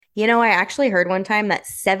You know, I actually heard one time that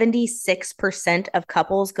 76% of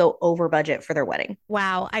couples go over budget for their wedding.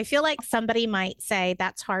 Wow. I feel like somebody might say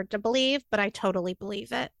that's hard to believe, but I totally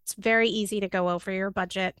believe it. It's very easy to go over your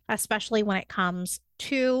budget, especially when it comes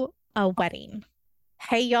to a wedding.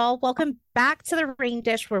 Hey, y'all, welcome back to the Ring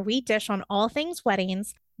Dish, where we dish on all things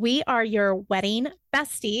weddings. We are your wedding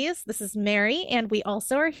besties. This is Mary, and we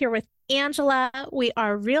also are here with Angela. We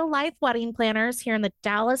are real life wedding planners here in the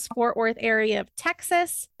Dallas Fort Worth area of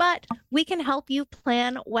Texas, but we can help you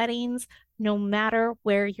plan weddings no matter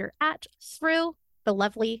where you're at through the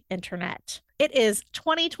lovely internet. It is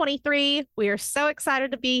 2023. We are so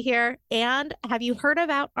excited to be here. And have you heard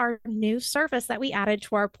about our new service that we added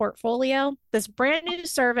to our portfolio? This brand new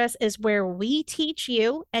service is where we teach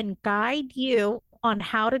you and guide you on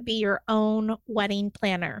how to be your own wedding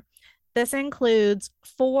planner. This includes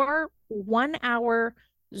 4 1-hour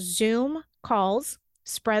Zoom calls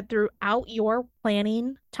spread throughout your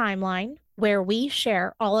planning timeline, where we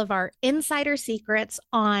share all of our insider secrets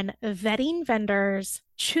on vetting vendors,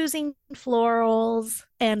 choosing florals,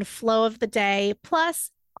 and flow of the day,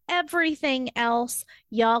 plus everything else.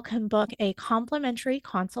 Y'all can book a complimentary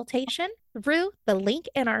consultation through the link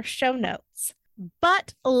in our show notes.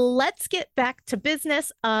 But let's get back to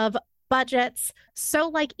business of budgets. So,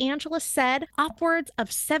 like Angela said, upwards of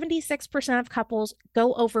 76% of couples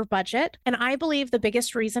go over budget. And I believe the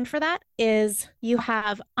biggest reason for that is you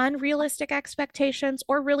have unrealistic expectations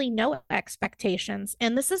or really no expectations.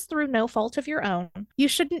 And this is through no fault of your own. You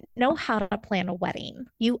shouldn't know how to plan a wedding.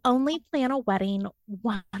 You only plan a wedding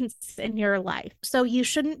once in your life. So, you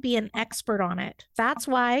shouldn't be an expert on it. That's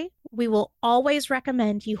why we will always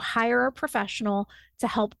recommend you hire a professional to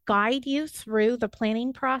help guide you through the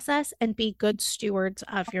planning process and be good stewards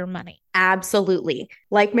of your money. Absolutely.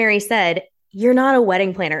 Like Mary said, you're not a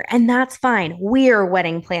wedding planner, and that's fine. We're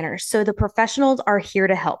wedding planners. So the professionals are here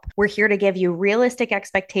to help. We're here to give you realistic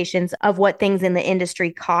expectations of what things in the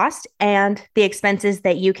industry cost and the expenses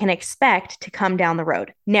that you can expect to come down the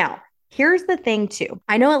road. Now, here's the thing, too.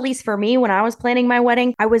 I know, at least for me, when I was planning my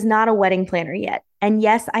wedding, I was not a wedding planner yet. And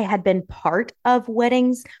yes, I had been part of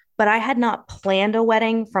weddings, but I had not planned a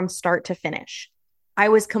wedding from start to finish. I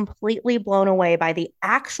was completely blown away by the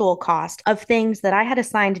actual cost of things that I had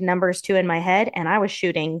assigned numbers to in my head, and I was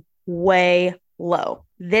shooting way low.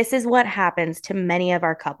 This is what happens to many of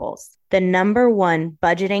our couples. The number one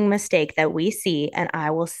budgeting mistake that we see, and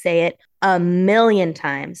I will say it a million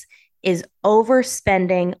times, is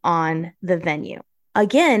overspending on the venue.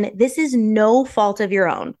 Again, this is no fault of your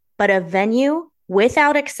own, but a venue,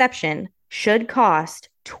 without exception, should cost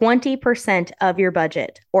 20% of your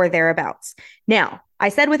budget or thereabouts. Now, I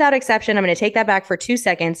said without exception, I'm going to take that back for 2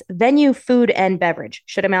 seconds. Venue, food, and beverage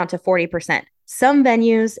should amount to 40%. Some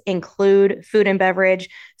venues include food and beverage,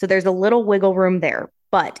 so there's a little wiggle room there.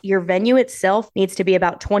 But your venue itself needs to be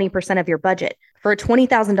about 20% of your budget. For a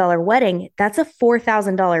 $20,000 wedding, that's a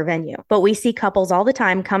 $4,000 venue. But we see couples all the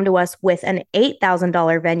time come to us with an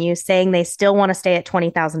 $8,000 venue saying they still want to stay at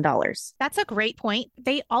 $20,000. That's a great point.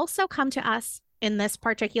 They also come to us in this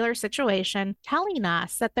particular situation telling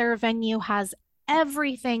us that their venue has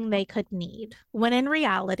everything they could need, when in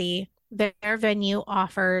reality, their venue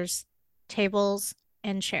offers tables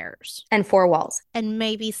and chairs And four walls. and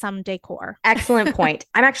maybe some decor. Excellent point.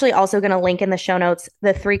 I'm actually also going to link in the show notes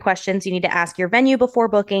the 3 questions you need to ask your venue before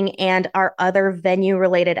booking and our other venue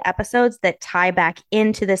related episodes that tie back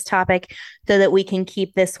into this topic so that we can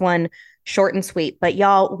keep this one short and sweet. But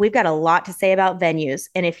y'all, we've got a lot to say about venues.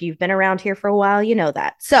 And if you've been around here for a while, you know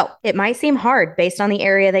that. So it might seem hard based on the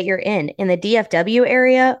area that you're in. In the DFW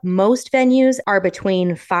area, most venues are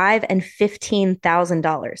between $5,000 and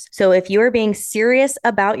 $15,000. So if you are being serious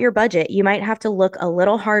about your budget, you might have to look a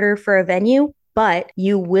little harder for a venue, but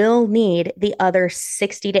you will need the other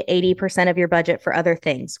 60 to 80% of your budget for other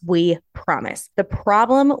things. We promise. The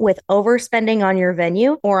problem with overspending on your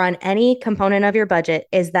venue or on any component of your budget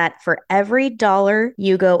is that for every dollar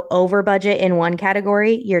you go over budget in one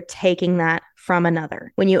category, you're taking that from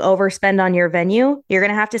another. When you overspend on your venue, you're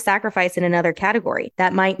going to have to sacrifice in another category.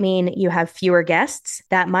 That might mean you have fewer guests.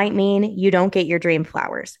 That might mean you don't get your dream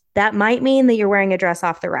flowers. That might mean that you're wearing a dress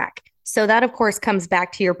off the rack. So that, of course, comes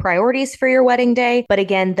back to your priorities for your wedding day. But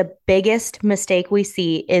again, the biggest mistake we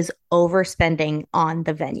see is overspending on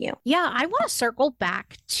the venue. Yeah, I want to circle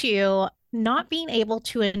back to not being able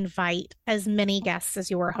to invite as many guests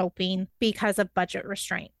as you were hoping because of budget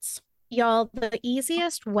restraints. Y'all, the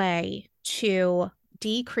easiest way to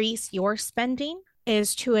decrease your spending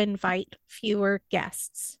is to invite fewer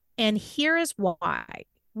guests. And here is why.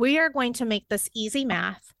 We are going to make this easy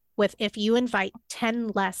math with if you invite 10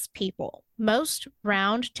 less people. Most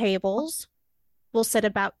round tables will sit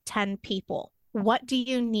about 10 people. What do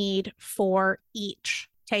you need for each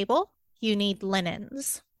table? You need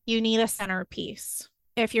linens. You need a centerpiece.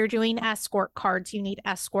 If you're doing escort cards, you need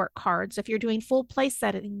escort cards. If you're doing full place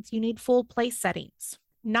settings, you need full place settings.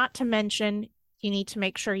 Not to mention, you need to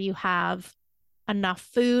make sure you have enough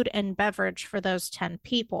food and beverage for those 10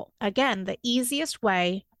 people. Again, the easiest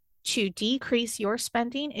way to decrease your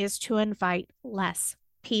spending is to invite less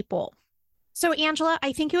people. So, Angela,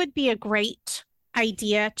 I think it would be a great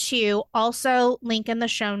idea to also link in the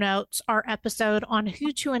show notes our episode on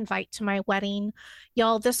who to invite to my wedding.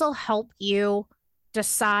 Y'all, this will help you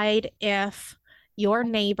decide if your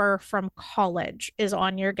neighbor from college is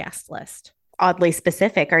on your guest list. Oddly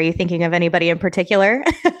specific. Are you thinking of anybody in particular?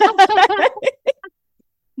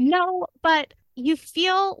 No, but you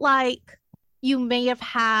feel like you may have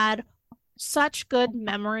had such good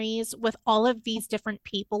memories with all of these different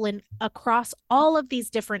people and across all of these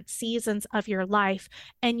different seasons of your life,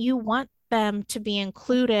 and you want them to be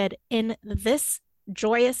included in this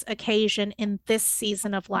joyous occasion in this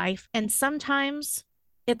season of life. And sometimes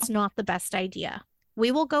it's not the best idea. We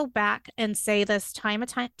will go back and say this time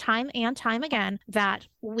and time again, that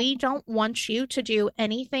we don't want you to do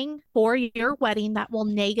anything for your wedding that will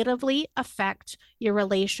negatively affect your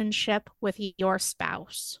relationship with your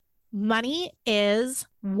spouse. Money is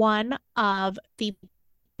one of the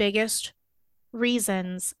biggest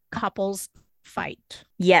reasons couples fight.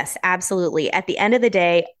 Yes, absolutely. At the end of the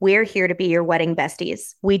day, we're here to be your wedding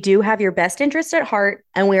besties. We do have your best interest at heart,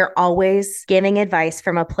 and we are always giving advice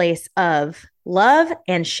from a place of love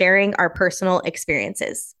and sharing our personal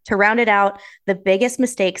experiences. To round it out, the biggest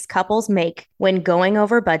mistakes couples make when going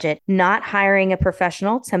over budget: not hiring a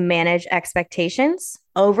professional to manage expectations,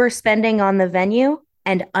 overspending on the venue,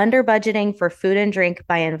 and under budgeting for food and drink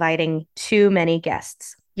by inviting too many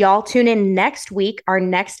guests. Y'all tune in next week. Our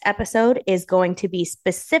next episode is going to be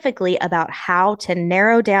specifically about how to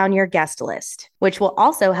narrow down your guest list, which will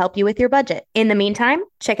also help you with your budget. In the meantime,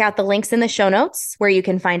 check out the links in the show notes where you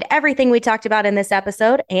can find everything we talked about in this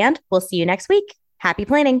episode, and we'll see you next week. Happy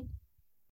planning.